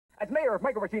As mayor of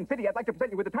Micro Machine City, I'd like to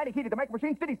present you with a tiny key to the Micro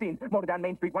Machine City scene. Motor down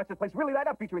Main Street, watch this place really light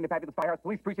up, featuring the fabulous firehouse,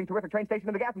 police precinct, terrific train station,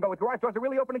 and the gas and go with garage doors are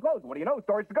really open and closed. What do you know?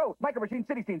 Stores to go. Micro Machine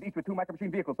City scenes, each with 2 Micro Machine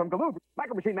vehicles from Galoob.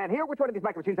 Micro Machine Man here. Which one of these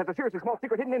Micro Machines has a seriously small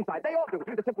secret hidden inside? They all do.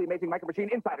 The simply amazing Micro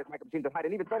Machine Insiders. Micro Machines that hide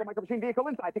an even smaller Micro Machine vehicle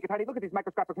inside. Take a tiny look at these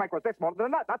microscopic micros. They're smaller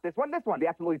than a nut. Not this one, this one. The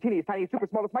absolutely teeniest, tiniest, super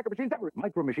smallest Micro Machines ever.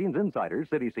 Micro Machines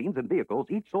Insiders, city scenes, and vehicles,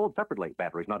 each sold separately.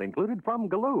 Batteries not included from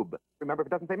Galoob. Remember,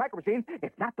 if it doesn't say Micro Machines,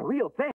 it's not the real thing.